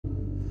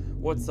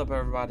What's up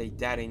everybody,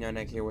 Daddy No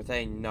Neck here with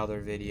another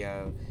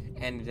video,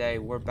 and today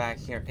we're back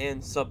here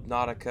in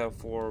Subnautica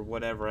for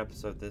whatever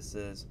episode this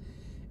is.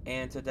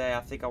 And today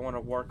I think I want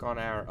to work on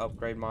our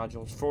upgrade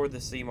modules for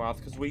the sea moth,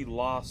 because we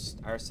lost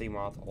our sea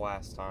moth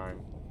last time.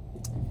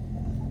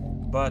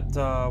 But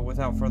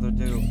without further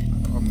ado,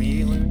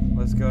 immediately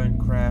let's go and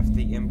craft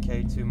the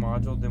MK2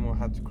 module, then we'll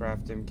have to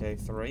craft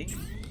MK3.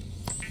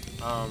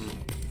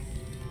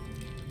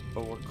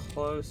 But we're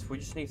close. We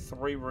just need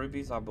 3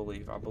 rubies, I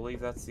believe. I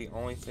believe that's the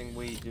only thing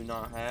we do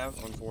not have,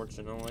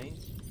 unfortunately,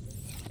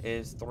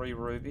 is 3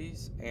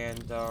 rubies.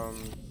 And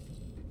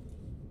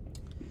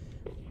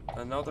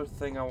another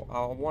thing, I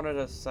wanted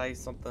to say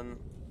something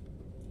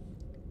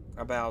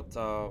about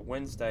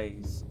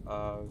Wednesday's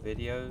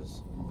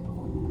videos.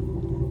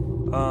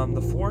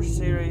 The Forge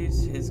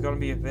series is going to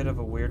be a bit of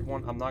a weird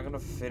one. I'm not going to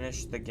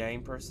finish the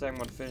game per se. I'm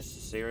going to finish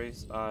the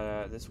series.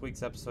 This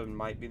week's episode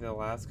might be the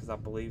last because I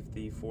believe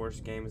the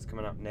Forge game is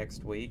coming out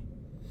next week,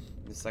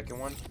 the second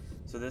one.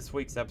 So this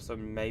week's episode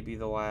may be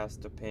the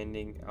last,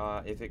 depending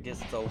if it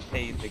gets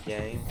delayed the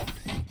game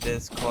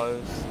this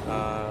close.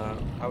 I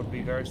would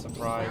be very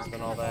surprised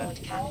and all that.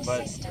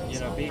 But, you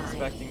know, be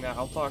expecting that.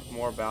 I'll talk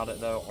more about it,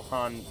 though,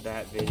 on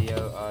that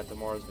video,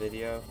 tomorrow's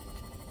video.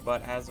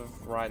 But as of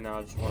right now,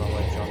 I just want to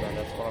let y'all know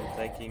that's what I'm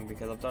thinking,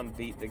 because I've done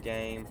beat the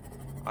game.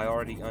 I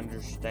already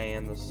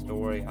understand the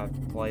story. I've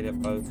played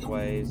it both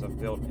ways. I've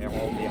built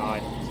all the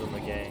items in the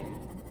game.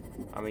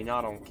 I mean,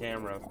 not on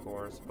camera, of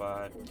course,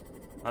 but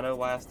I know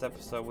last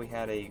episode we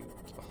had a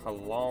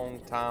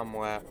long time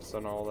lapse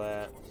and all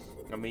that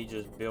of me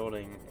just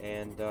building,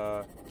 and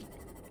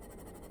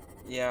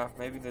yeah,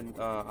 maybe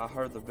I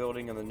heard the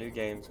building in the new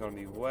game is going to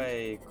be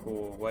way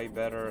cool, way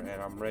better, and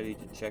I'm ready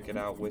to check it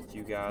out with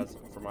you guys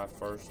for my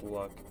first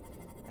look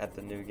at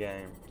the new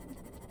game.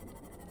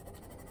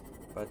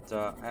 But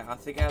I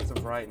think as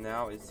of right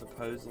now, it's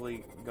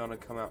supposedly going to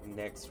come out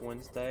next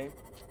Wednesday.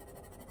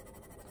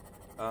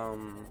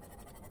 I'm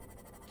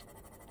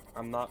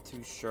not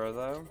too sure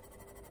though.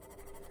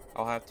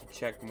 I'll have to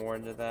check more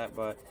into that,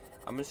 but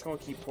I'm just going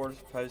to keep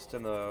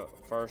posting the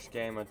first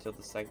game until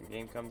the second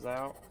game comes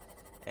out.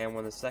 And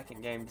when the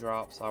second game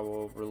drops, I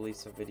will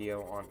release a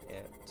video on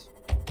it.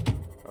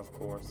 Of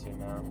course, you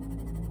know.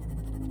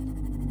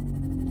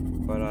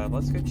 But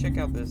let's go check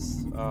out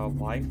this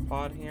life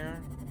pod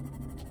here.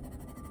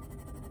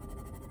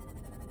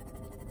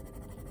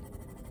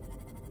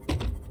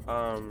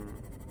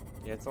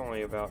 Yeah, it's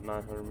only about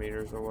 900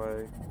 meters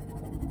away.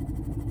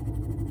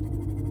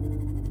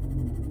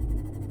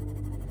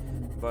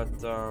 But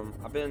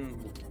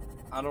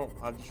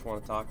I just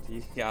want to talk to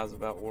you guys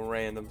about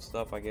random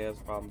stuff, I guess,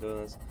 while I'm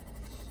doing this.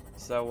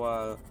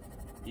 So,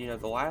 you know,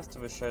 The Last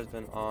of Us show's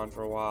been on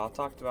for a while. I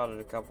talked about it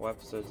a couple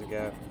episodes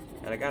ago,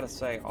 and I gotta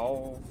say,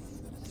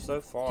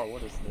 so far,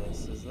 what is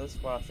this? Is this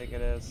what I think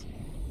it is?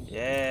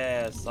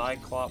 Yeah,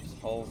 Cyclops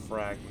Hull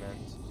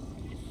Fragment.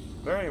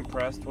 Very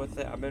impressed with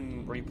it. I've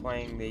been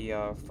replaying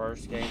the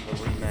first game, the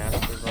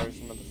remastered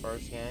version of the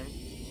first game.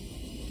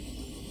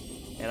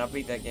 And I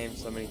beat that game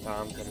so many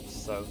times, and it's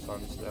so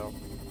fun still.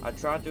 I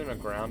tried doing a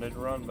grounded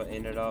run, but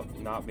ended up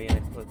not being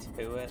able to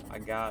do it. I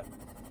got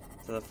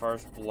to the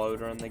first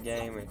bloater in the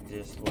game, and it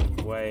just was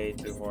way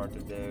too hard to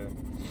do.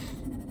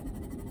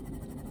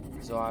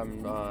 So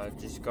I'm I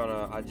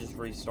just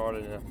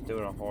restarted and I'm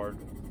doing a hard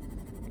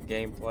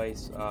gameplay,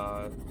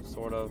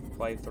 sort of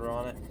playthrough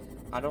on it.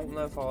 I don't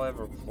know if I'll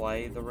ever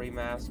play the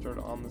remastered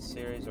on the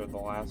series, or The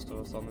Last of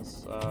Us on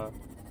this,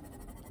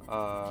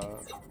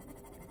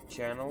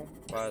 channel,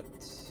 but,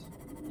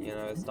 you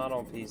know, it's not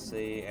on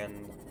PC,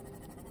 and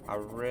I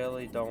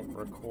really don't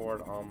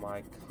record on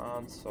my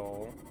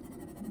console,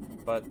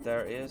 but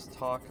there is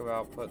talk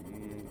about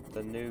putting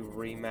the new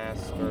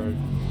remaster,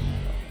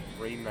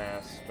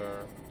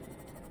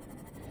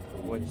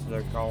 which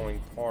they're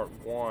calling Part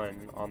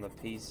 1 on the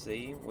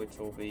PC, which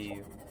will be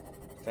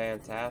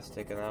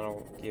fantastic, and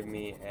that'll give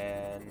me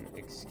an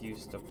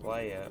excuse to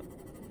play it,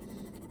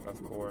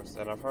 of course.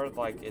 And I've heard,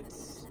 like,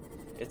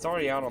 it's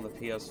already out on the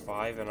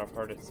PS5, and I've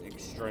heard it's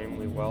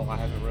extremely well. I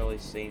haven't really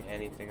seen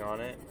anything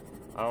on it.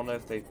 I don't know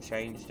if they've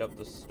changed up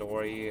the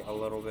story a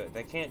little bit.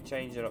 They can't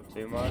change it up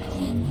too much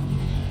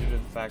due to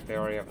the fact they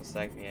already have a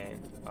second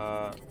game.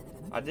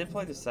 I did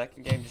play the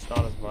second game, just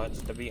not as much.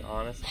 To be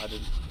honest,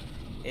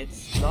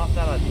 it's not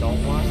that I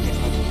don't like it,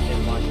 I just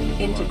didn't like it as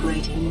much.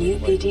 Integrating new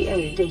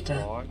PDA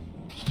data.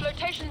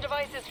 Flotation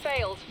devices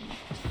failed.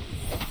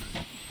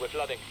 We're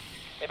flooding.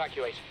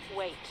 Evacuate.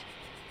 Wait.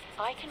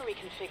 I can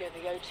reconfigure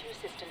the O2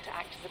 system to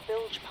act as a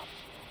bilge pump.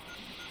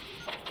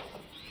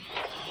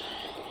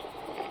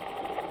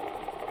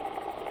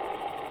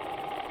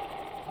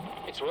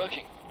 It's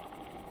working.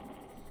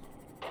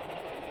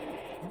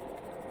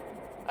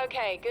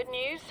 Okay, good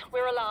news.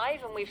 We're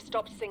alive and we've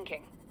stopped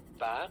sinking.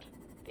 Bad?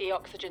 The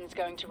oxygen's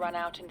going to run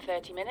out in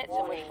 30 minutes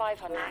and we're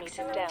 500 meters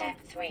down.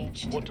 Depth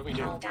reached. What do we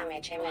do? Hull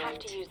damage We'll have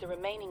imminent. to use the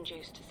remaining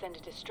juice to send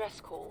a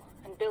distress call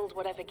and build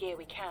whatever gear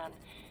we can.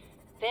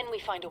 Then we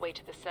find a way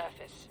to the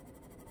surface.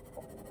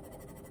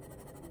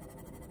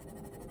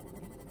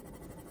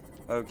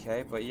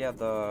 Okay, but yeah,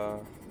 the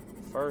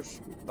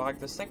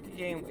the second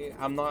game,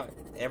 I'm not,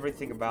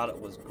 everything about it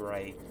was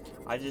great.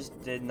 I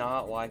just did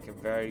not like a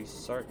very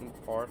certain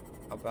part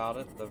about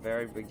it, the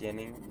very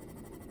beginning.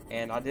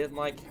 And I didn't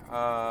like,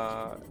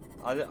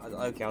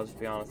 okay, I'll just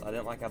be honest, I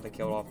didn't like how they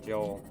killed off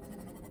Joel.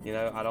 You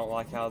know, I don't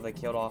like how they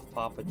killed off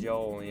Papa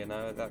Joel, you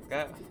know, that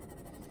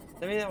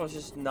to me that was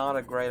just not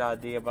a great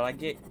idea, but I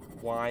get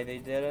why they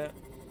did it.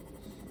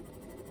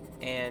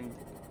 And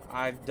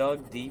I've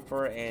dug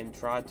deeper and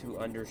tried to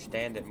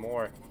understand it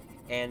more.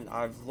 And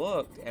I've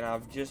looked, and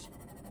I've just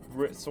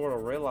sort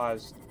of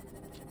realized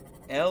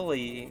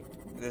Ellie,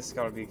 this is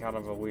going to be kind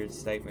of a weird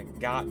statement,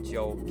 got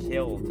Joel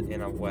killed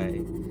in a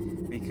way.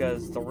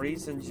 Because the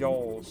reason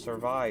Joel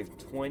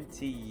survived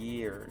 20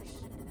 years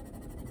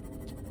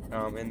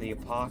in the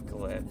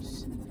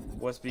apocalypse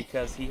was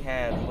because he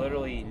had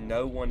literally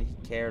no one he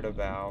cared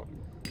about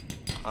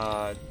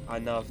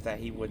enough that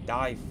he would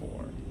die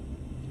for.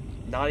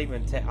 Not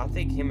even I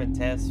think him and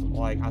Tess,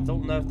 like, I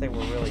don't know if they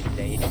were really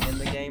dating in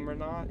the game or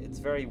not. It's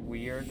very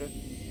weird.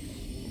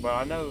 But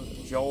I know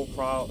Joel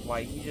probably,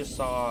 like, he just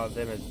saw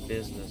them as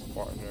business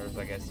partners,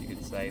 I guess you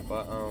could say.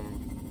 But,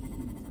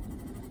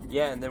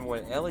 yeah, and then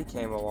when Ellie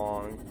came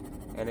along,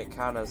 and it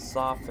kind of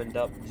softened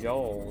up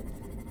Joel,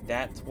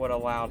 that's what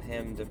allowed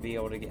him to be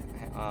able to get,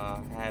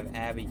 have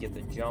Abby get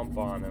the jump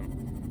on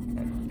him.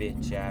 That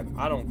bitch Abby.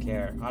 I don't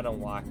care. I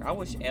don't like her. I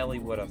wish Ellie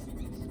would have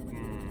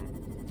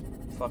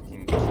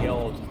fucking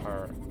killed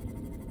her.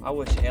 I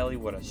wish Ellie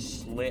would have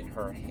slit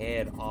her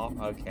head off.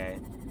 Okay.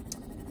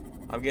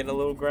 I'm getting a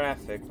little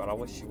graphic, but I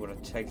wish she would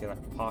have taken a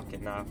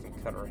pocket knife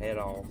and cut her head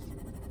off.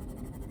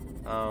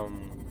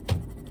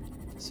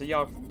 So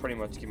y'all pretty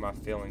much get my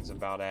feelings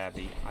about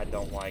Abby. I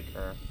don't like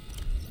her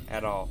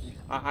at all.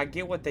 I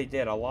get what they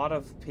did. A lot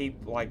of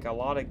people, like a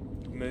lot of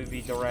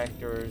movie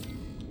directors,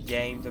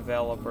 game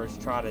developers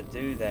try to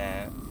do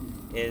that.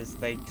 Is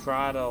they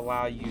try to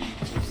allow you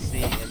to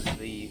see into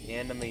the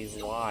enemy's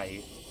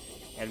life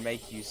and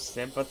make you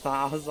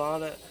sympathize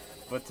on it.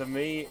 But to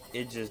me,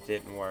 it just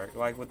didn't work.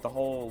 Like with the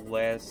whole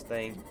Les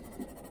thing,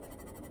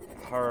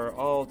 her,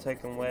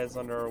 taking Les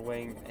under her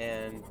wing,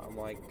 and I'm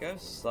like, go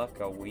suck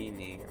a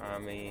weenie. I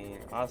mean,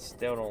 I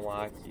still don't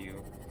like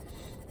you.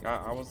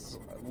 I was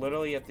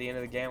literally at the end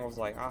of the game, I was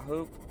like, I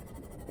hope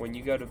when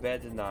you go to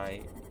bed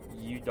tonight,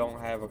 you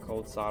don't have a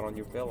cold side on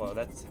your pillow.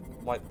 That's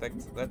like,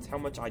 that's how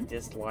much I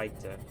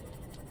disliked it.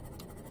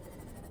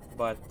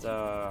 But,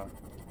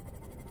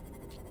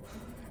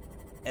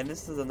 and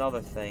this is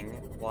another thing,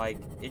 like,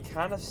 it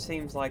kind of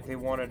seems like they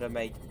wanted to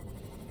make,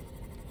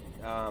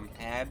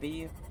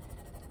 Abby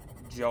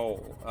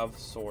Joel of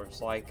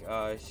sorts. Like,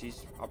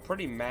 she's a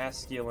pretty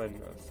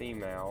masculine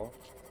female.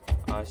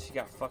 She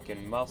got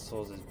fucking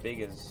muscles as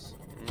big as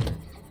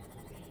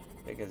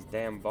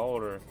damn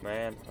boulders,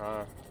 man.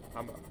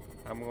 I'm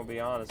gonna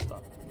be honest,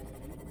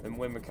 them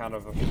women kind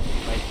of make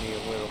me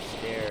a little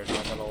scared,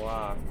 not gonna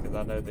lie, because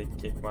I know they'd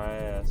kick my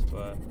ass,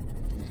 but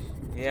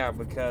yeah,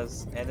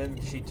 because, and then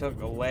she took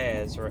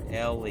Les or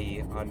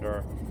Ellie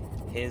under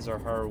his or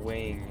her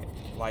wing.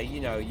 Like,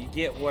 you know, you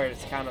get where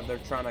it's kind of, they're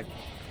trying to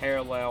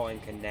parallel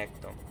and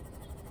connect them.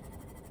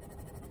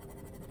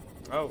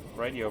 Oh,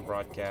 radio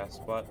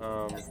broadcast, but,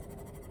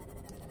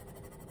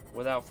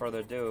 without further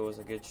ado, it was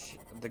a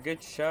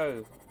good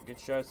show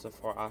so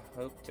far. I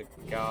hope to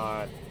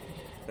God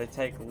they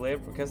take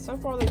because so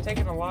far they've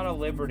taken a lot of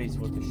liberties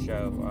with the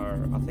show,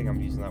 or I think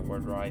I'm using that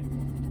word right.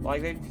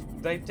 Like,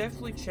 they've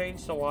definitely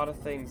changed a lot of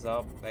things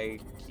up. They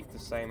keep the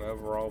same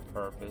overall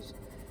purpose.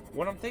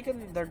 What I'm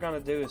thinking they're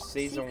gonna do is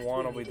Season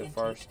 1 will be the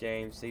first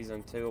game,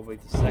 Season 2 will be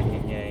the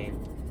second game.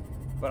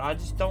 But I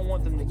just don't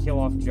want them to kill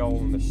off Joel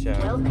in the show.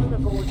 Welcome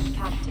aboard,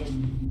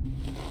 Captain.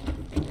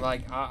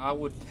 Like, I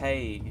would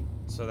pay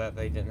so that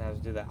they didn't have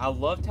to do that. I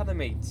loved how they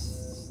made,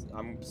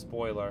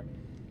 spoiler,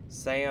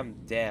 Sam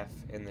deaf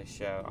in the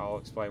show. I'll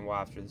explain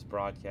why after this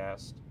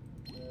broadcast.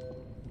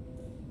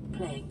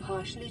 Playing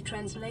partially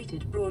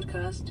translated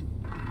broadcast.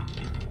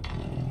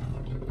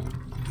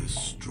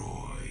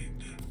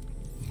 Destroyed.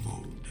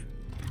 Mode.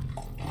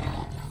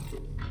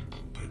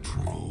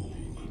 Patrol.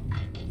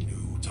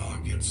 New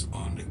targets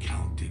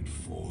unaccounted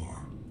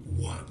for.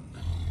 1.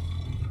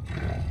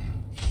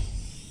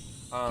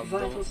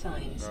 Vital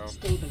signs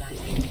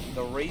stabilizing.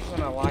 The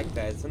reason I like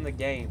that is in the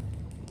game,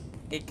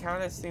 it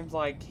kind of seems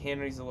like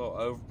Henry's a little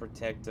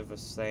overprotective of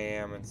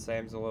Sam, and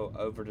Sam's a little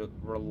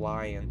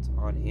over-reliant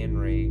on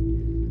Henry.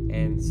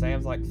 And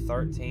Sam's like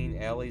 13,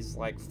 Ellie's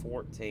like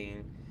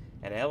 14,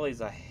 and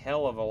Ellie's a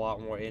hell of a lot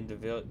more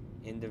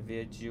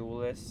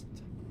individualist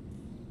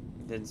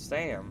than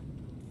Sam.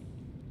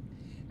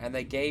 And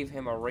they gave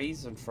him a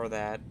reason for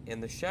that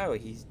in the show.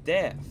 He's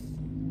deaf.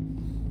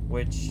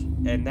 Which,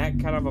 and that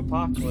kind of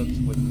apocalypse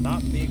would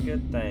not be a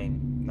good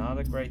thing. Not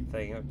a great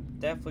thing. It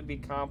would definitely be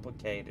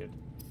complicated.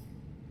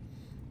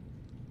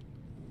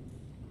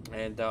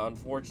 And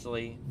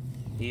unfortunately,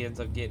 he ends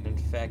up getting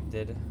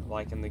infected,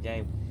 like in the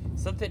game.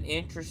 Something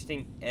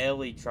interesting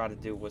Ellie tried to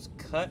do was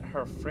cut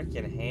her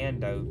freaking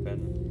hand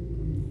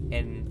open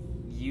and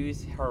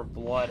use her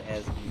blood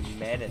as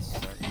medicine.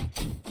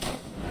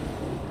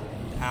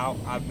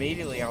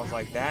 immediately I was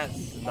like,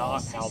 that's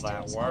not how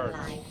that works.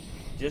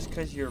 Just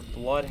because your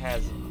blood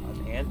has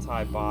an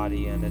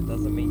antibody and it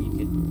doesn't mean you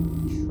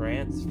can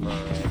transfer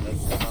it.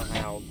 That's not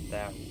how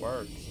that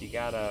works. You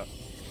gotta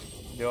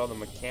do all the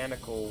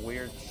mechanical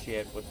weird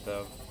shit with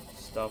the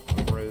stuff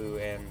through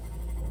and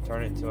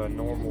turn it into a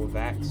normal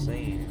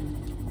vaccine.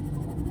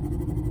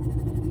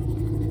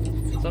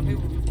 Some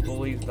people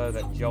believe though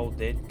that Joel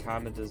did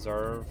kind of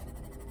deserve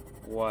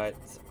what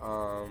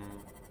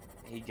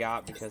he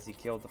got because he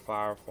killed the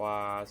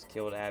Fireflies,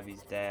 killed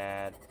Abby's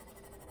dad,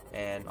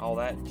 and all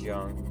that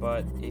junk.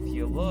 But if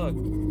you look,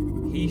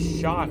 he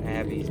shot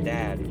Abby's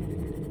dad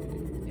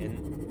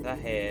in the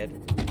head.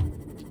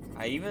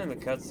 Even in the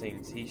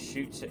cutscenes, he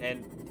shoots,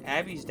 and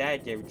Abby's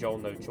dad gave Joel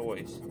no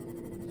choice.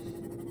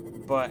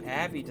 But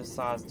Abby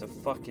decides to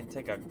fucking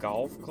take a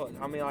golf club.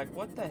 I mean, like,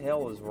 what the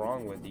hell is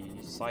wrong with you,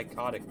 you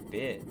psychotic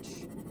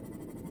bitch?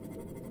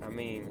 I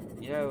mean,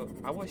 you know,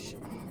 I wish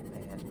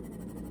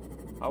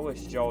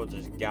Joel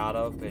just got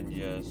up and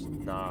just,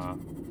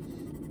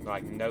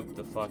 like, noped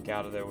the fuck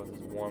out of there with his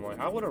one leg.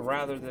 I would have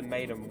rather than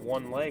made him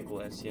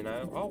one-legless, you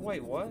know? Oh,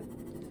 wait, what?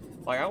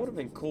 Like, I would have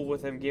been cool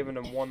with him giving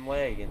him one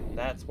leg, and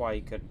that's why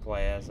he couldn't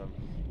play as him.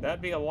 That'd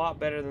be a lot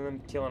better than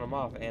them killing him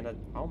off. And,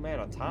 oh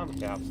man, a time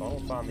capsule. I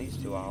don't find these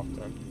too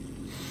often.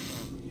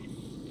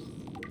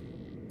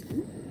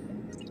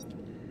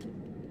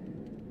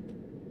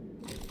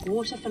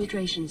 Water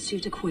filtration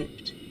suit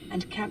equipped,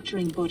 and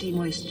capturing body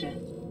moisture.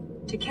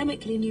 To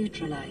chemically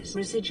neutralize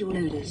residual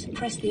odors,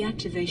 press the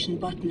activation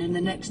button in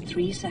the next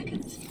 3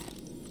 seconds.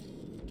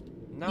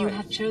 Nice. You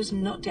have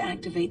chosen not to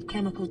activate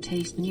chemical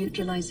taste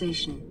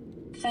neutralization.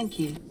 Thank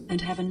you,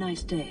 and have a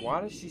nice day. Why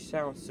does she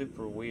sound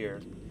super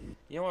weird?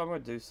 You know what, I'm gonna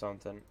do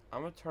something.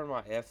 I'm gonna turn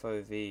my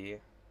FOV.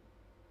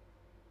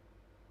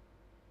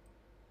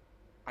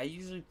 I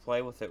usually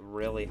play with it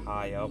really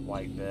high up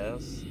like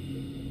this.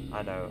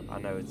 I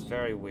know, it's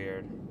very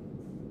weird.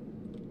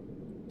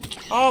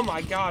 Oh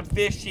my god,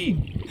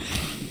 fishy!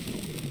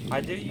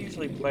 I do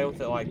usually play with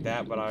it like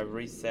that, but I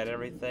reset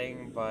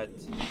everything, but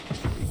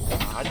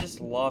I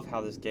just love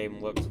how this game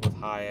looks with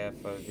high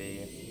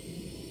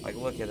FOV. Like,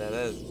 look at that,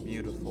 that is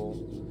beautiful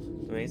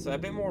to me. It's a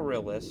bit more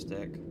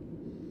realistic.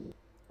 I'm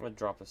gonna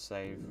drop a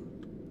save.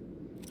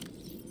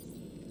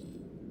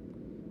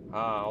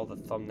 All the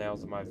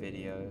thumbnails of my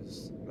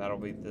videos. That'll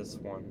be this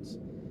one's.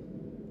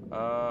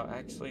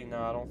 Actually,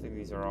 no, I don't think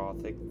these are all.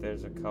 I think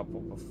there's a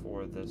couple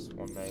before this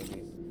one,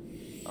 maybe.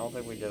 I don't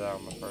think we did that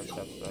on the first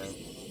episode.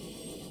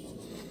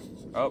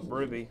 Oh,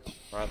 Ruby.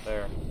 Right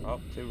there.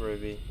 Oh, 2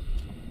 Ruby.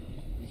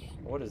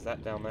 What is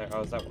that down there?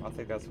 Oh, is that... I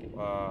think that's,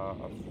 a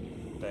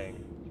thing.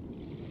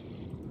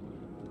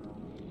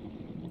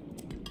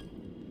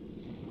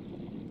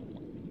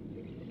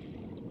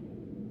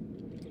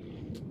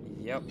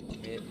 Yep,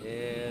 it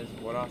is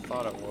what I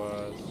thought it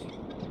was.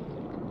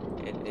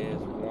 It is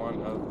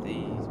one of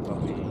these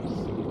puppies.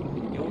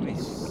 It would be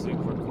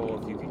super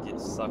cool if you could get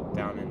sucked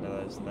down into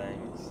those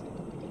things.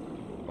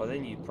 Well,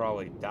 then you'd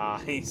probably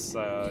die,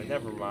 so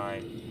never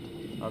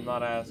mind. I'm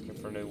not asking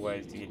for new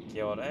ways to get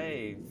killed.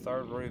 Hey,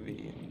 3rd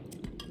Ruby.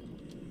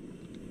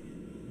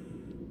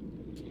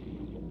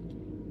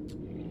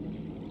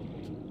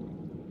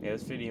 Yeah,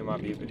 this video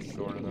might be a bit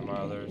shorter than my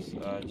others,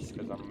 just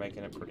because I'm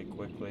making it pretty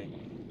quickly.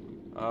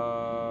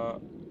 Oh,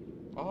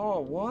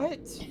 what?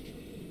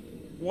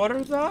 What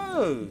are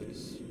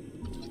those?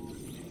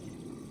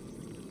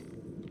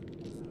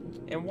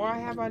 And why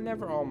have I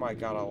never... Oh my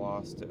god, I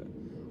lost it.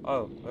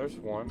 Oh, there's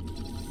one.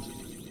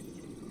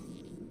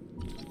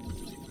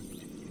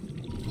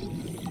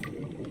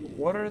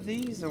 What are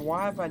these, and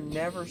why have I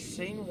never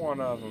seen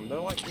one of them? They're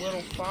like little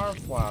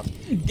fireflies.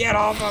 Get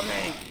off of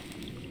me!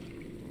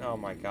 Oh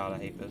my god, I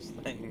hate those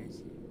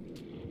things.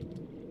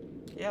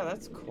 Yeah,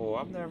 that's cool.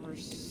 I've never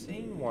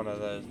seen one of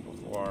those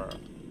before.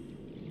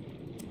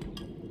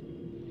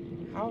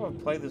 How have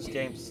I played this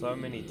game so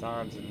many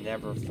times and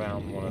never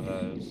found one of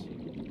those?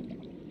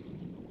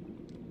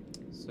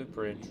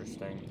 Super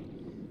interesting.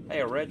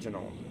 Hey,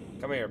 Reginald.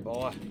 Come here,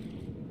 boy.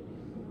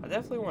 I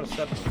definitely want to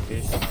set up a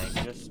fish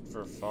tank just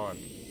for fun.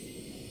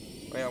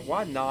 I mean,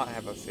 why not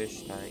have a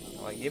fish tank?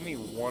 Like, give me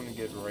one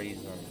good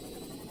reason.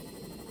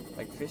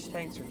 Like, fish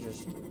tanks are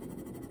just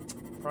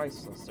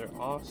priceless. They're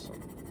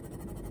awesome.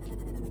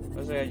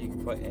 Especially how you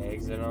can put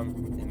eggs in them,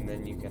 and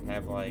then you can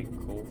have, like,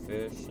 cool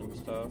fish and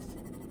stuff.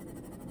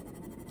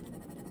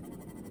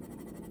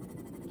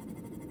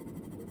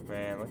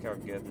 Man, look how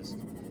good this...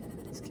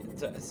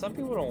 Some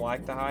people don't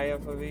like the high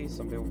FOV,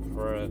 some people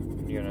prefer it,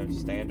 you know,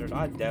 standard.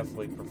 I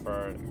definitely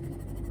prefer it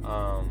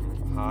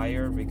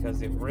higher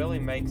because it really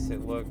makes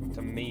it look,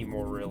 to me,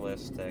 more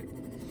realistic.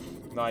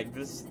 Like,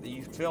 this,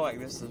 you feel like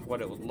this is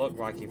what it would look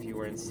like if you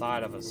were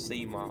inside of a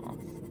sea moth.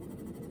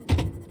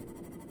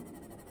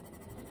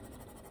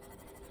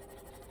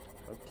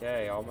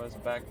 Okay,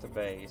 almost back to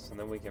base, and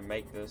then we can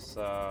make this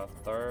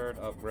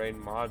 3rd upgrade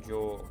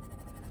module.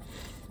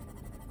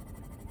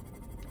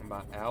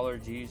 My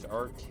allergies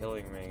are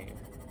killing me.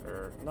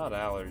 Or, not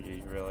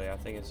allergies, really. I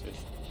think it's just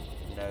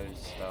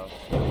nose stuff.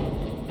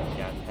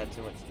 Yeah, I had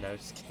too much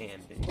nose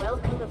candy.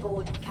 Welcome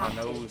aboard, My Captain.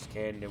 nose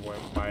candy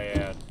went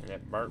bad, and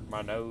it burnt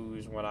my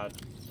nose when I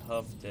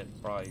huffed it,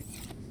 probably.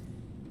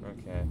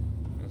 Okay,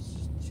 let's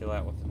just chill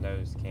out with the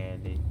nose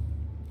candy.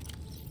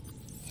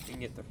 We can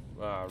get the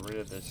rid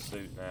of this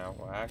suit now.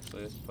 Well,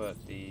 actually, let's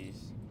put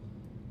these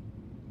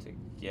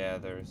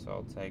together, so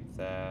I'll take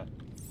that.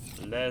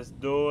 Let's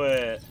do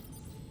it!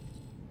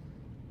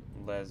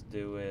 Let's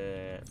do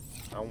it.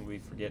 I won't be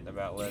forgetting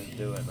about let's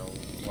do it in a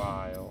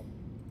while.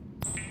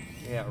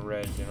 We got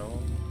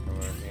Reginald. Come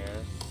over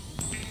here.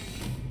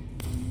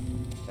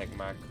 Take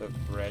my cooked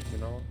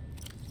Reginald.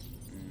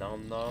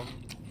 Nom nom.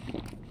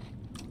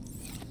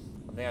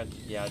 I think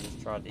I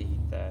just tried to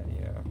eat that,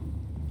 yeah.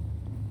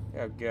 Look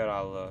how good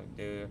I look,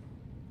 dude.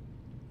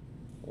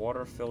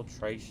 Water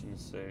filtration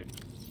suit.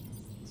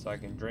 So I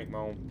can drink my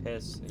own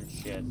piss and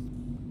shit.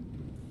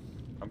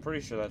 I'm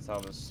pretty sure that's how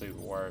this suit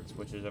works,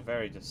 which is a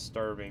very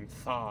disturbing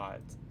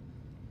thought.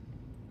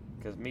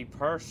 Because me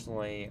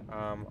personally,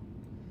 I'm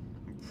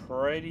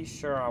pretty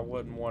sure I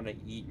wouldn't want to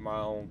eat my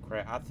own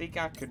crap. I think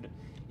I could,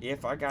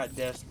 if I got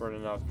desperate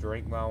enough,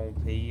 drink my own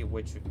pee,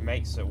 which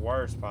makes it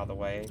worse, by the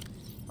way.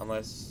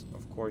 Unless,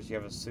 of course, you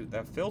have a suit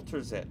that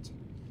filters it.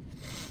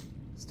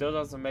 Still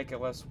doesn't make it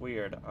less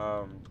weird.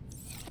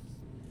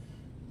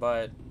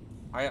 But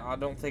I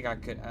don't think I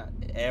could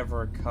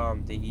ever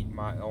come to eat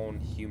my own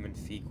human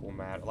fecal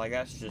matter. Like,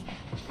 that's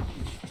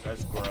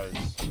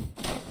gross.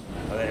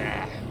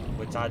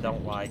 Which I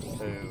don't like,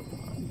 too.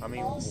 I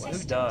mean, who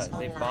does?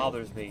 It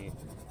bothers me.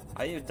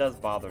 It does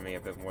bother me a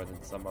bit more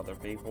than some other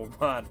people,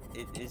 but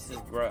it's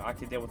just gross. I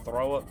can deal with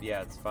throw up,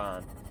 yeah, it's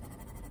fine.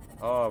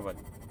 Oh, but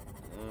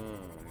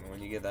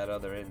when you get that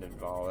other end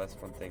involved, that's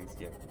when things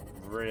get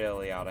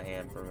really out of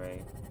hand for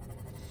me.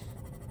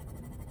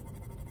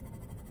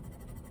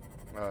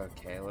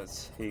 Okay,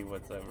 let's see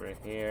what's over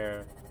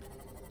here.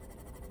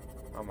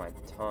 On my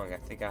tongue, I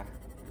think I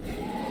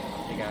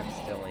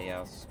accidentally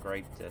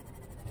scraped it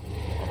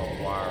on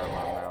a wire in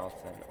my mouth,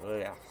 and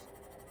ugh,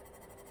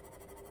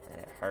 and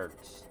it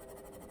hurts.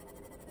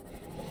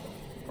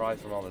 Probably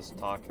from all this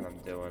talking I'm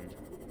doing.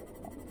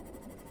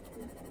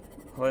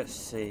 Let's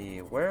see,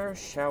 where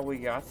shall we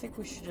go? I think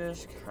we should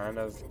just kind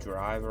of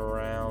drive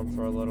around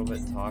for a little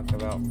bit, talk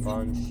about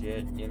fun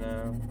shit, you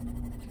know?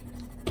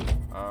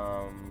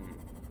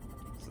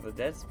 So the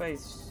Dead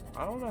Space,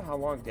 I don't know how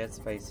long Dead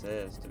Space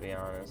is, to be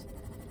honest.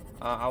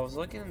 I was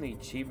looking in the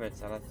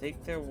achievements, and I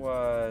think there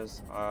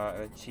was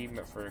an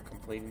achievement for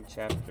completing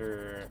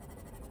chapter...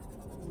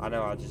 I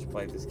know I just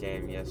played this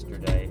game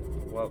yesterday.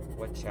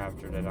 What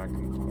chapter did I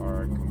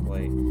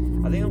complete?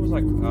 I think it was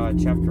like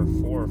chapter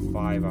 4 or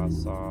 5 I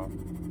saw.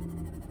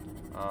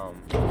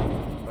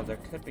 But there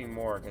could be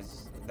more,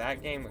 because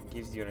that game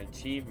gives you an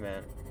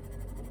achievement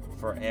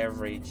for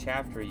every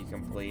chapter you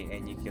complete,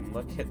 and you can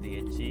look at the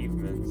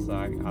achievements. So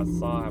I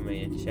saw how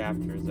many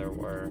chapters there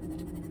were.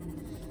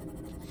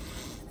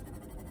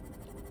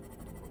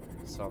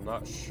 So I'm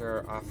not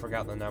sure. I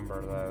forgot the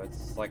number though.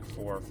 It's like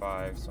 4 or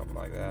 5, something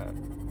like that.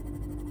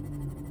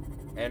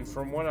 And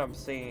from what I'm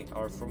seeing,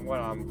 or from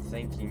what I'm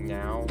thinking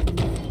now,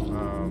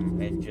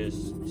 and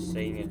just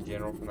seeing in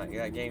general from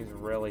that game's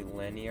really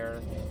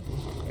linear.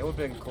 It would have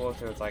been cool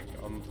if it was like,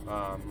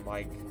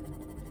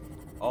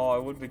 oh,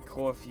 it would be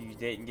cool if you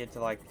didn't get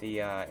to like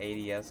the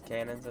ADS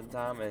cannons in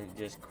time and it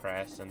just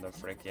crashed in the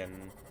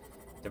freaking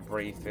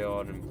debris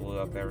field and blew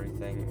up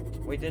everything.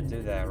 We did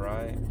do that,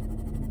 right?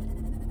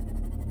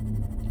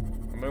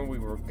 I mean, we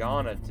were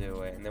gonna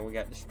do it, and then we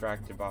got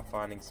distracted by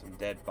finding some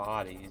dead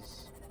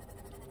bodies.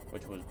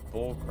 Which was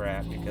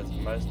bullcrap, because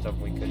most of them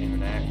we couldn't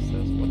even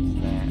access. What's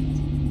that?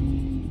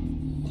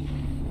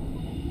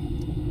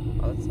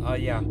 Oh,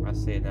 yeah, I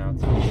see it now.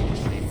 It's a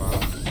sea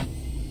mob.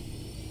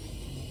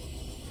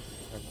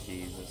 Oh,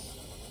 Jesus.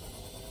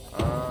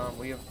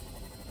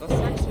 Let's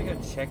actually go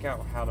check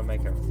out how to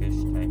make a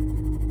fish tank.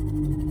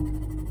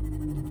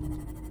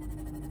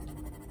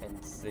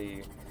 And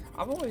see.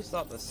 I've always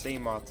thought the sea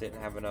moth didn't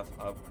have enough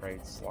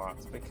upgrade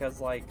slots, because,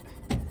 like...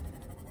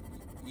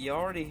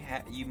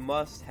 you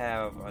must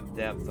have a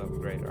depth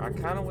upgrader. I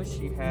kind of wish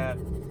you had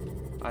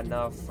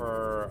enough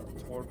for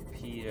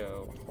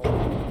torpedo,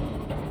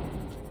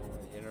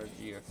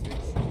 energy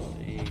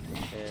efficiency,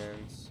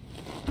 defense.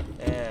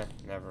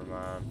 Never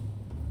mind.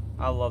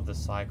 I love the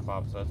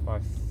Cyclops. That's my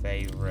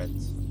favorite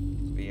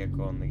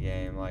vehicle in the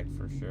game, like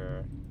for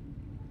sure.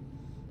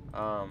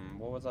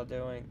 What was I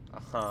doing?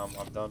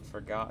 I've done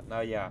forgotten.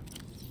 Oh yeah,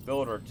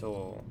 builder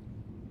tool.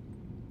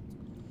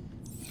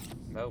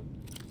 Nope.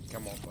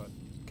 Come on, bud.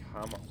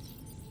 Come on.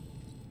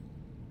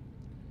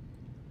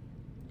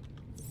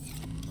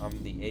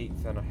 I'm the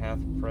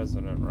 8.5th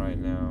president right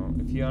now.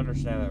 If you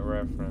understand that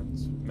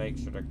reference, make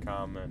sure to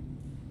comment.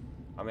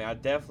 I mean, I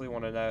definitely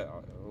want to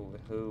know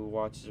who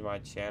watches my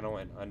channel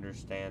and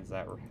understands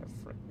that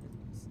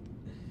reference.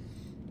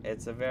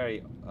 It's a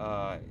very,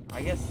 I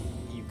guess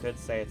you could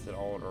say it's an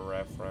older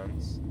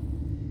reference.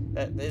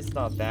 It's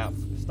not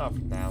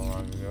from that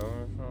long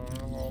ago.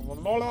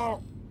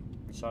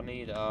 So I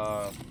need,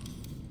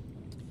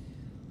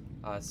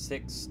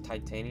 6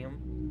 titanium.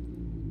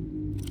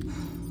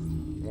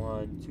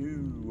 1,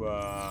 2,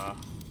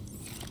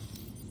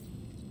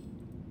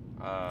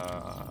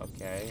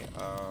 okay,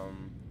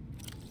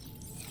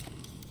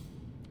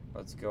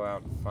 let's go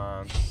out and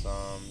find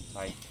some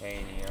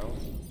titanium.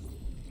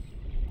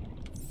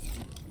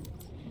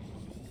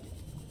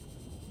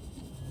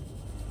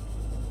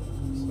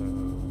 So,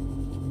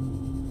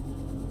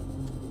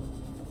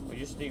 we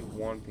just need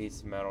 1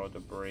 piece of metal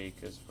debris,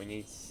 because we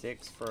need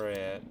 6 for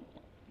it.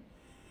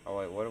 Oh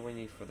wait, what do we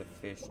need for the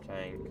fish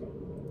tank?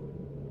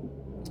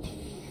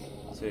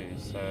 2,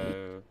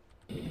 so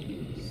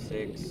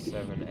 6,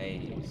 7,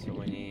 8. So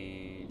we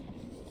need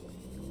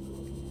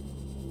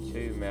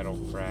 2 metal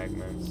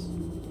fragments.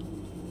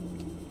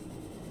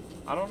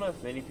 I don't know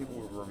if many people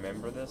would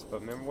remember this,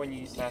 but remember when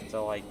you used to have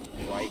to like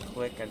right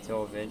click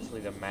until eventually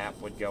the map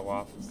would go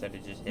off instead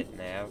of just hitting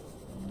F?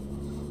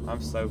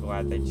 I'm so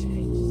glad they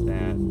changed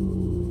that.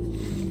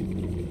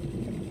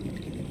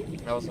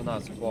 That was a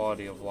nice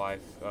quality of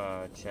life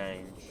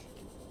change.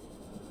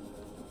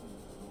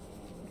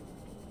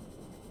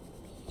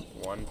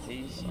 1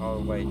 piece? Oh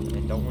wait,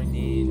 and don't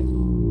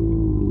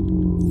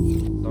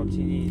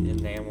you need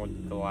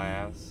enameled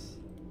glass?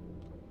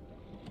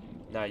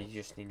 No, you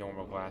just need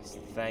normal glass.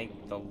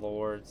 Thank the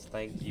lords,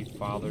 thank you,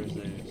 Father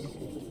Zeus.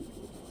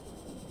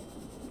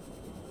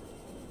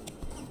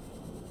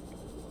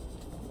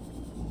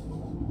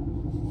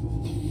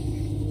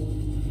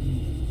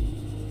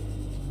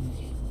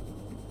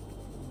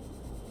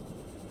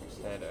 Let's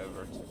head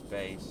over to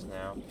base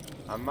now.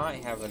 I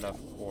might have enough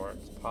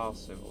quartz,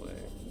 possibly.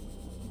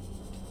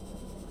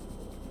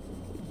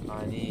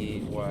 I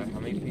need, what, how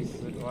many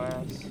pieces of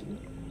glass?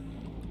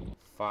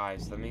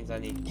 5, so that means I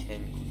need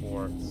 10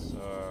 quartz,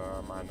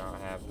 I might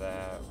not have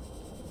that.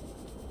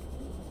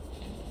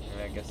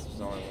 And I guess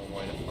there's only one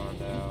way to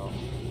find out.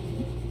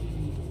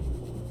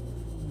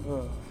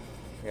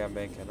 I gotta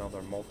make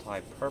another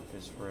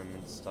multi-purpose room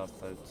and stuff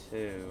though,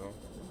 too.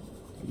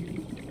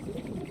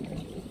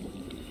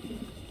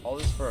 All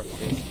this for a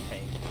fish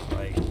tank,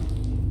 like, I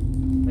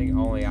think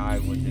only I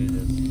would do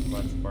this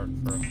much work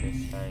for a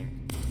fish tank.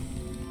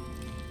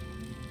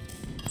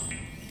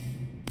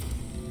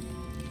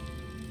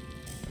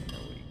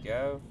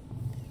 Go.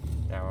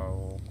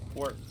 Now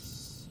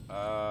quartz.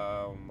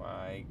 Oh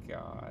my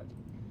god.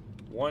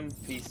 1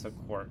 piece of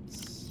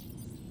quartz.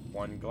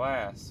 1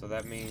 glass. So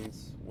that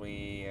means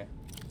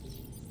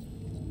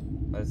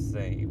let's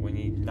see. We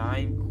need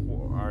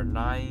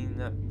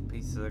 9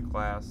 pieces of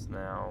glass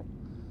now.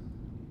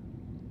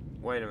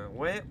 Wait a minute.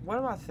 What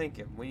am I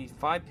thinking? We need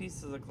 5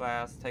 pieces of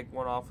glass. Take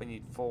 1 off. We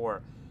need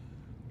 4.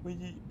 We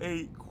need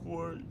 8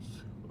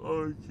 quartz.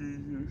 Oh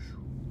Jesus.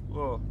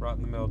 Oh, right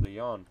in the middle of the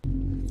yawn.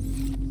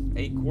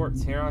 8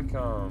 quartz, here I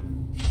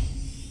come.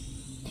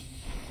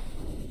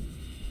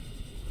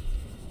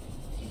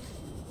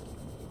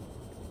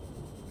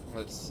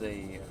 Let's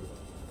see.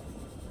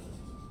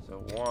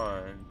 So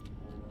 1,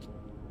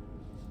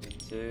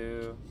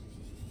 2,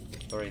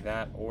 3.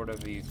 That ought to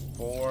be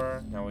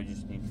 4. Now we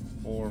just need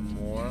 4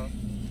 more.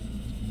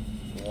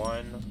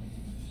 1,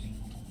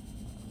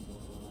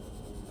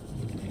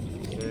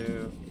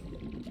 2.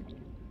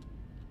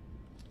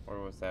 Where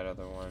was that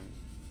other one?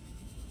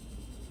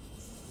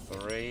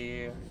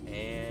 3,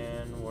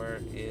 and where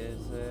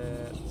is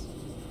it?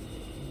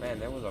 Man,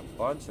 there was a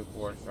bunch of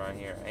quartz right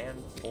here, and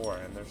 4,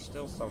 and there's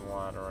still some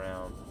lying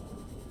around.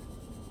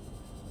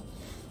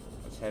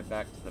 Let's head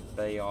back to the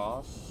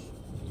Bayos.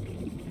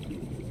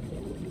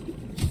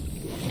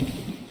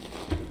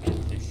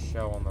 Get this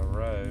show on the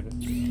road.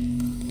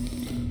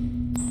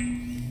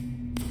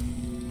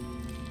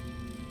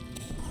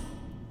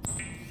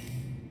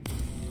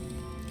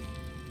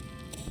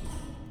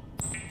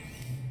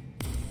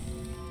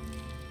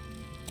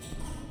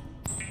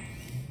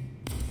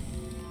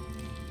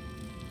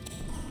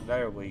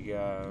 There we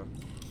go.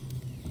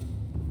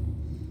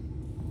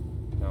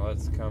 Now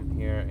let's come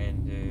here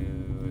and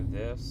do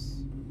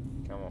this.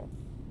 Come on.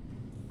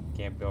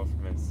 Can't build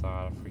from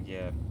inside, I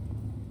forget.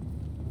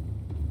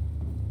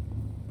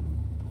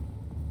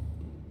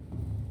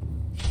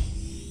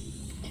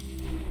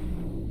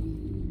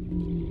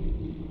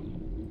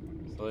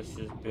 So let's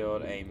just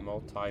build a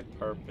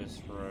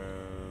multi-purpose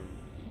room.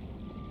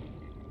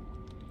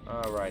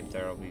 Alright,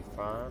 there'll be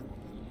fine.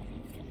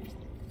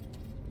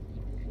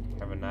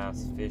 Have a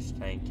nice fish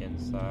tank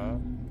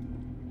inside.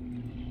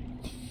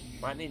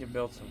 Might need to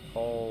build some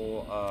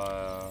whole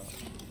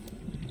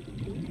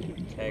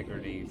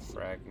integrity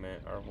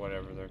fragment or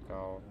whatever they're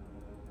called.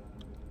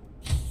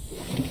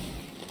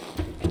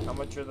 How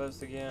much are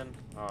those again?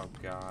 Oh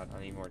god, I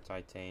need more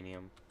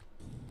titanium.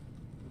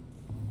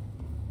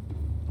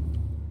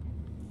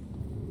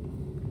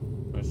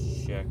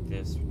 Let's check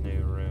this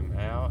new room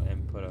out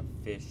and put a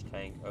fish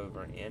tank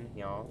over in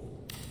here.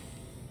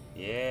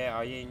 Yeah,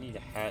 oh yeah, you need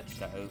a hatch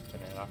to open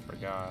it, I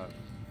forgot.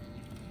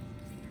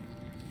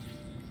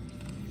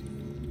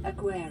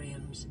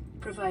 Aquariums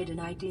provide an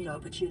ideal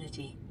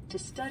opportunity to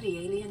study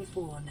alien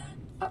fauna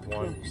up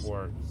close.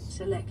 Quartz.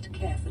 Select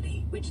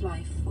carefully which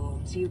life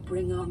forms you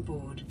bring on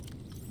board.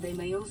 They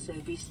may also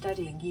be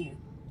studying you.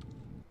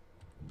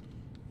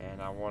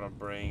 And I want to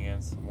bring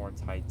in some more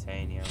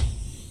titanium.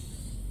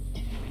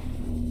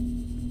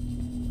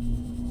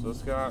 So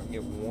let's go out and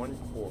get 1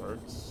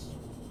 quartz,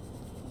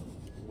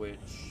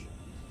 which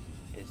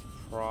is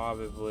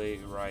probably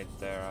right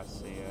there. I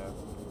see it.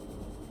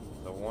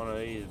 So one of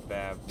these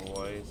bad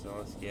boys. So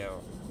let's get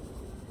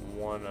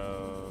one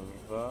of.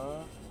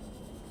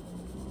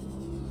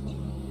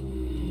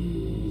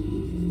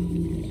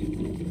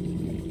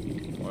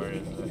 Where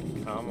is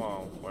it? Come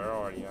on, where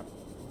are you?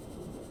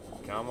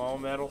 Come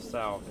on, metal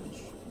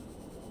salvage.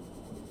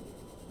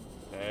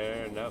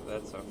 There, nope,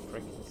 that's a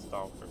freaking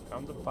stalker.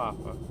 Come to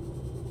Papa.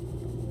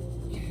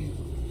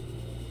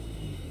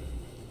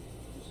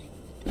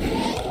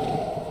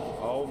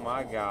 Oh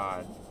my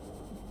god.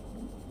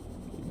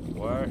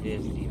 Where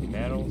is the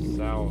metal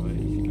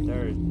salvage?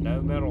 There is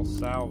no metal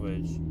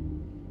salvage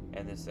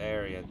in this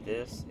area.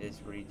 This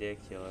is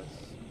ridiculous.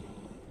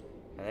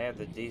 And they have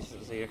the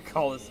decency to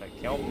call this a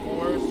kelp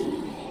forest,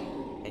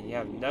 and you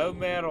have no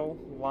metal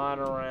lying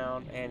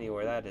around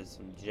anywhere. That is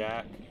some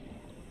jack.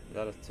 Is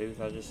that a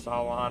tooth I just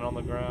saw lying on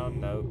the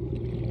ground? Nope.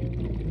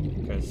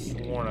 Could have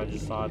sworn I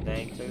just saw a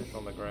dang tooth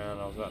on the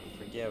ground. I was about to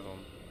forgive him.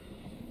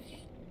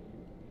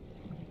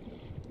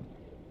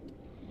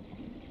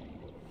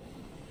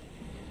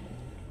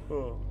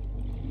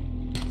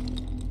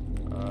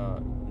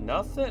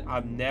 Nothing?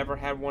 I've never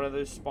had one of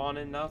those spawn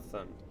in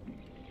nothing.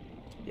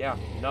 Yeah,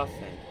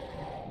 nothing.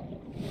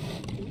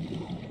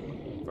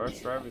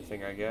 First for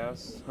everything, I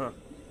guess. Huh.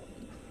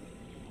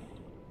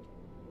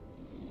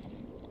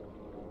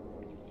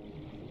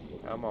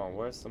 Come on,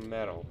 where's some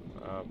metal?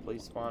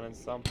 Please spawn in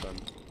something.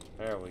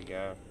 There we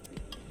go.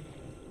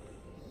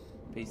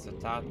 Piece of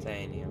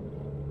titanium.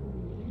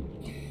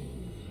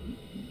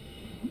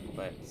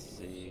 Let's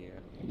see.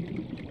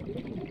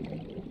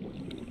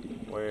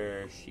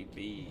 Where she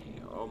be?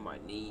 Oh my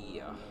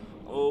knee.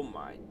 Oh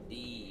my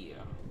knee.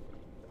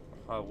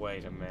 Oh,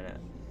 wait a minute.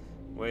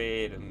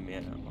 Wait a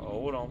minute.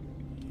 Hold on.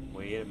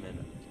 Wait a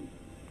minute.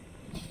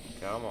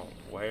 Come on.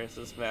 Where's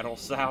this metal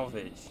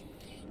salvage?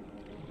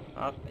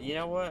 You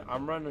know what?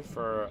 I'm running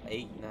for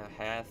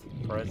 8.5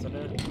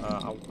 president. I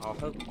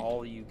hope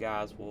all of you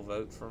guys will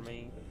vote for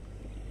me,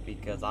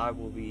 because I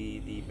will be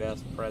the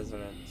best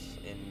president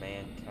in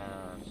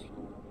mankind.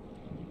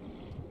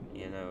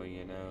 You know.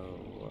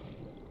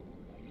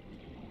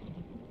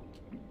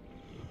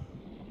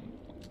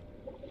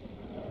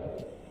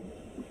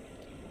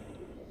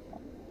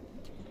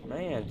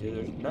 Man, dude,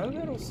 there's no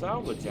metal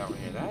salvage out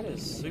here. That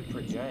is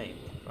super jank.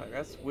 Like,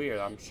 that's weird.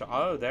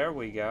 Oh, there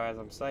we go. As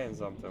I'm saying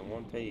something.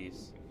 1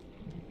 piece.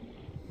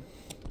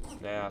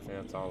 Now I think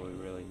that's all we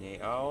really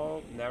need.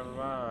 Oh, never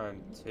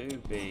mind. 2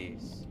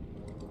 piece.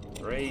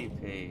 3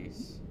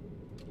 piece.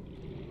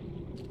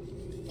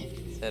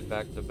 Let's head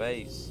back to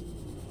base.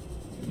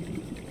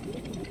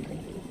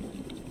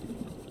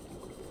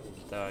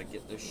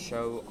 Get the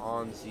show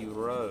on the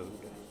road.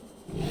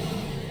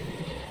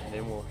 And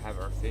then we'll have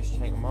our fish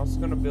tank. I'm also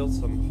going to build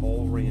some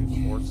hull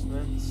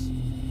reinforcements.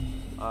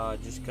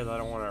 Just because I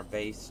don't want our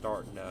base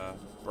starting to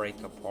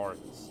break apart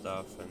and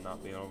stuff and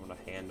not being able to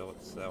handle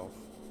itself.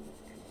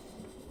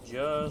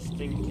 Just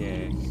in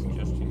case.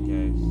 Just in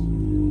case.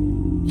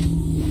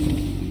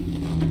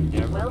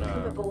 Never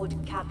Welcome know. aboard,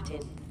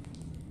 Captain.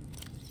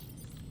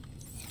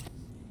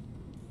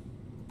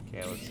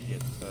 Okay, let's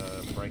get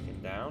breaking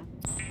down.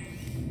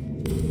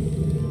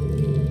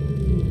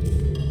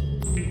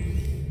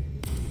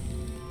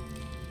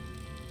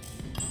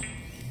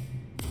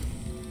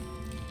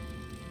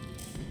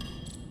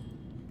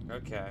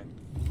 Okay,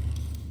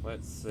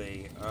 let's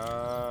see.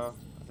 I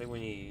think we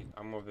need.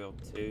 I'm gonna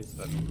build 2, so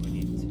that means we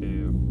need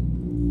 2.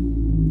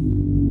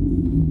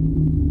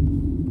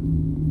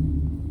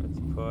 Let's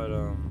put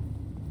them.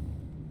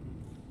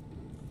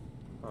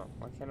 Oh,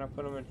 why can't I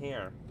put them in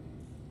here?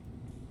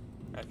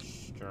 That's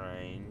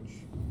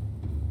strange.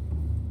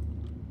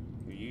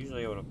 You're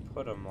usually able to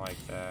put them like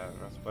that,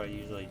 and that's what I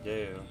usually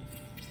do.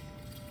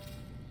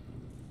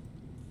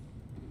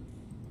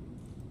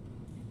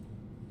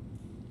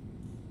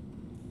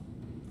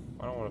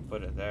 I don't want to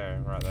put it there.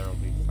 Right there will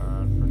be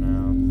fine for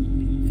now.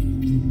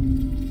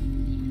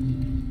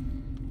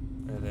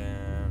 And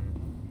then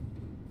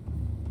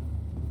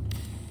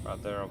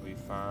right there will be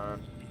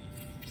fine.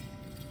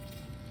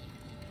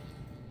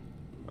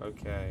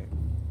 Okay.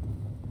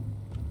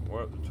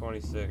 We're up to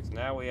 26.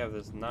 Now we have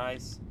this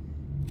nice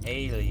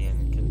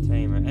alien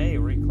containment. Hey,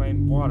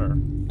 reclaimed water.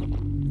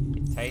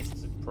 It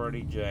tasted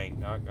pretty jank,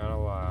 not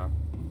gonna lie.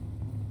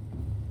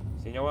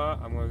 So you know what?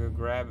 I'm gonna go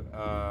grab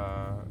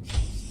some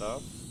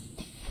stuff.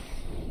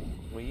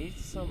 We need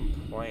some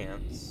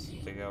plants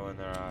to go in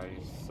there, I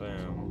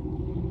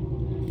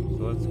assume.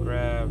 So let's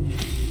grab.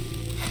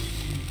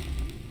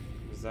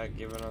 Is that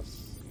giving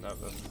us? No,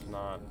 that's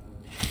not.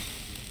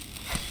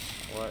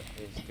 What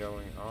is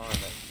going on?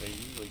 They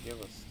usually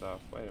give us stuff.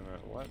 Wait a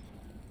minute, what?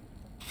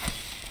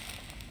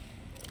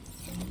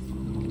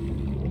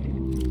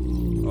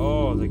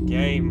 Oh, the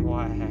game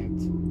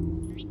lagged.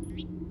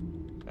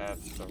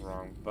 That's the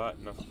wrong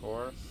button, of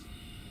course.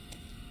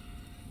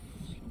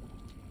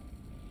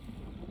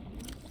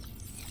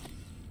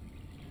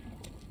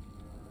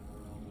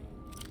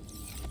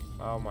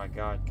 Oh my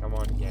god, come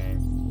on, game.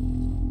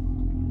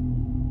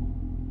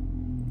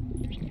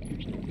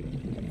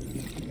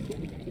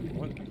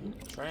 What?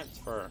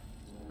 Transfer.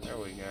 There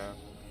we go.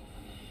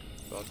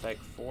 So I'll take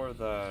 4 of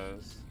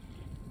those.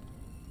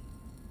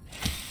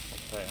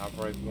 I'll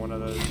break one of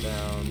those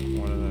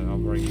down. I'll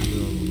break 2 of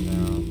them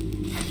down.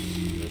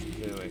 Just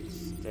to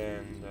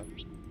extend.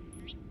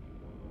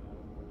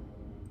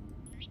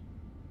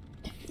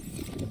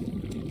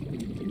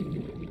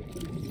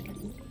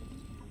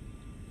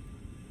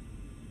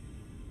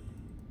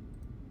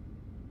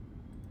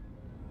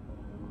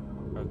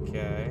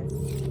 Okay.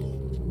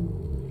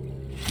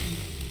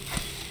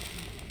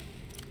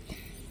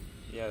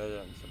 Yeah, that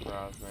doesn't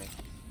surprise me.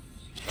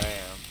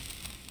 Bam.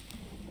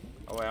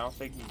 Oh wait, I don't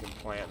think you can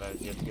plant those.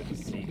 You have to get the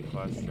seed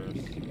clusters.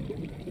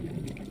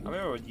 I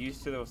remember what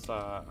used to, there was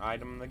an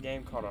item in the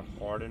game called a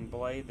hardened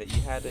blade that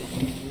you had to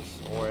use,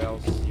 or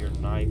else your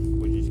knife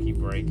would just keep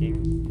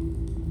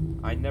breaking.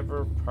 I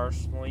never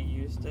personally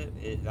used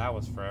it. That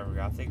was forever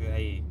ago. I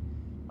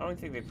don't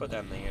think they put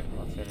that in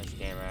the finished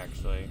game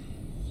actually.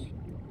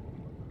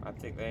 I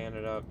think they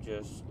ended up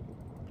just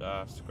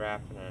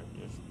scrapping it,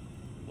 just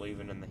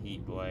leaving in the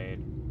heat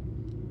blade.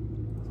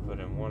 Let's put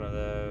in one of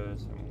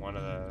those and one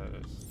of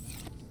those.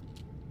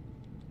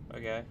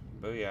 Okay,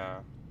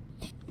 booyah.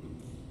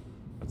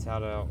 Let's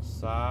head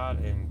outside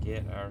and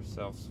get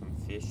ourselves some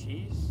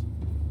fishies.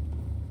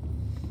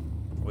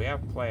 We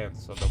have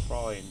plants, so they'll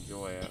probably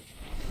enjoy it.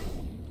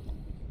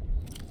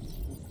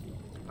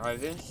 I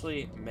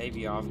eventually,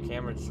 maybe off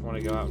camera, just want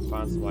to go out and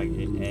find some like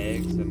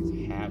eggs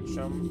and hatch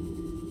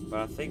them. But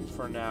I think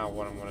for now,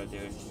 what I'm going to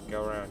do is just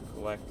go around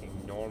collecting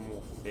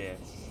normal fish.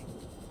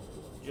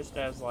 Just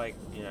as like,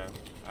 you know,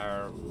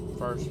 our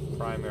first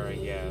primary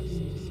guest.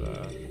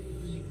 So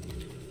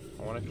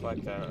I want to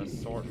collect an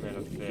assortment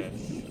of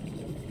fish.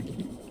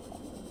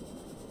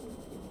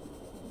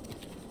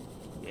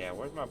 Yeah,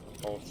 where's my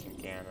propulsion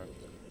cannon?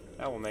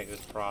 That will make this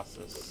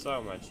process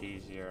so much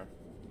easier.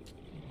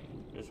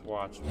 Just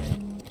watch me.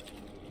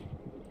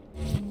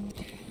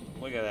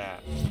 Look at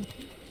that.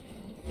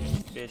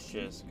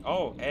 Fishes.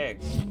 Oh,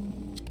 eggs.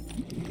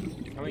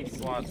 How many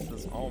slots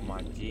does... Oh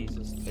my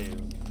Jesus, 2.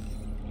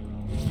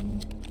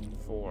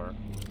 4.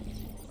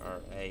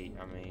 Or 8,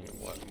 I mean,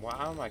 what? Why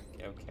am I...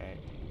 Okay.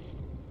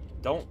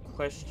 Don't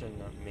question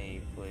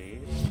me,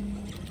 please.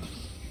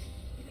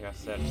 Like I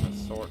said,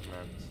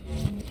 assortment.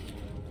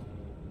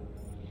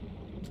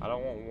 I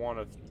don't want one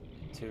of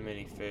too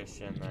many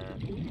fish in there.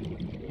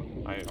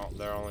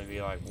 There'll only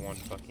be like 1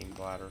 fucking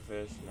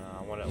bladderfish. No,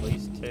 I want at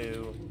least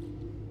 2.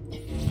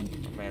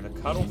 Oh, man, the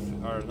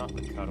cuttlefish, or not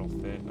the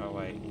cuttlefish. Oh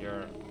wait,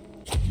 yeah,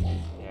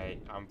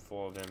 I'm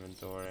full of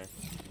inventory.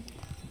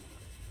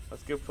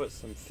 Let's go put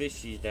some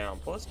fishies down.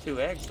 Plus 2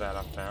 eggs that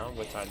I found,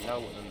 which I know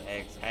when the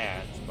eggs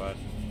hatch, but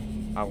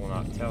I will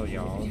not tell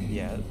y'all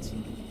yet.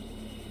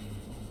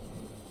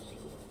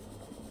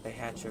 They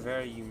hatch a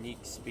very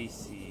unique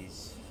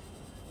species.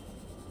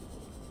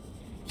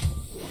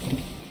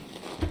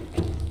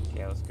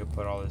 Okay, let's go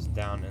put all this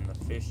down in the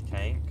fish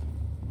tank.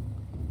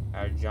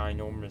 Our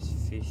ginormous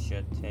fish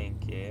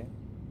tank here.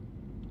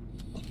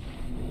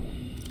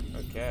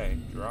 Okay,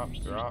 drop.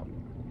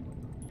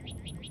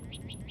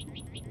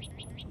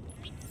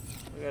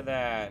 Look at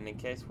that, and in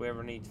case we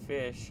ever need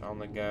fish on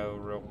the go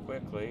real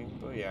quickly,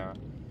 booyah.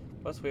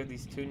 Plus we have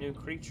these 2 new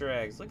creature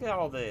eggs. Look at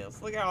all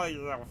this, look at all these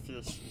little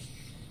fish.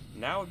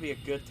 Now would be a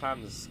good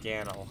time to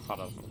scan a lot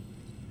of them.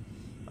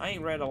 I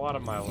ain't read a lot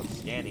of my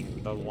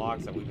scanning, the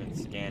logs that we've been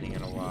scanning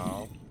in a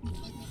while.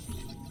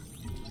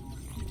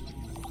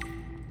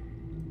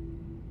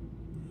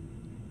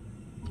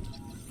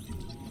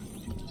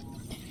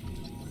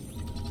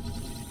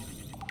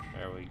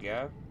 There we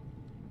go.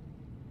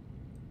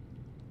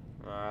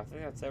 I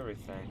think that's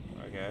everything.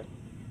 Okay.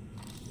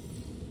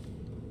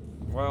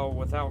 Well,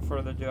 without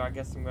further ado, I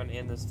guess I'm going to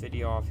end this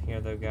video off here,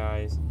 though,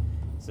 guys.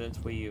 Since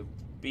we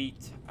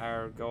beat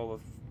our goal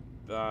of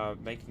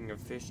making a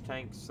fish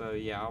tank. So,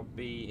 yeah, I'll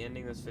be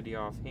ending this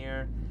video off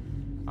here.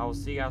 I will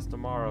see you guys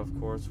tomorrow, of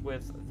course,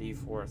 with the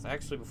 4th.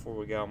 Actually, before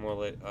we go, I'm going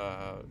to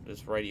let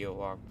this radio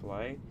log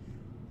play.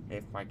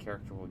 If my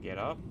character will get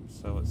up.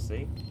 So, let's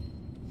see.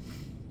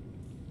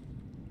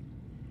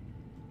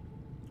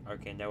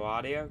 Okay, no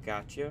audio.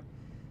 Gotcha.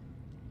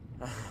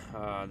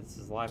 This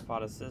is live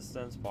pod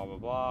assistance, blah, blah,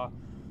 blah.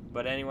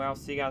 But anyway, I'll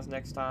see you guys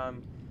next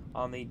time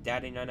on the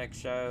Daddy No Next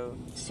show.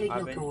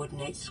 Signal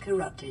coordinates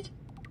corrupted.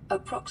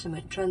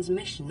 Approximate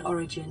transmission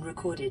origin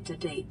recorded to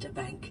data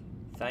bank.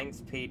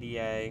 Thanks,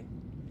 PDA.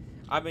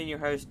 I've been your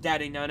host,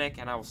 Daddy No Neck,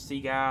 and I will see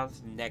you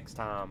guys next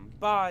time.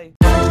 Bye!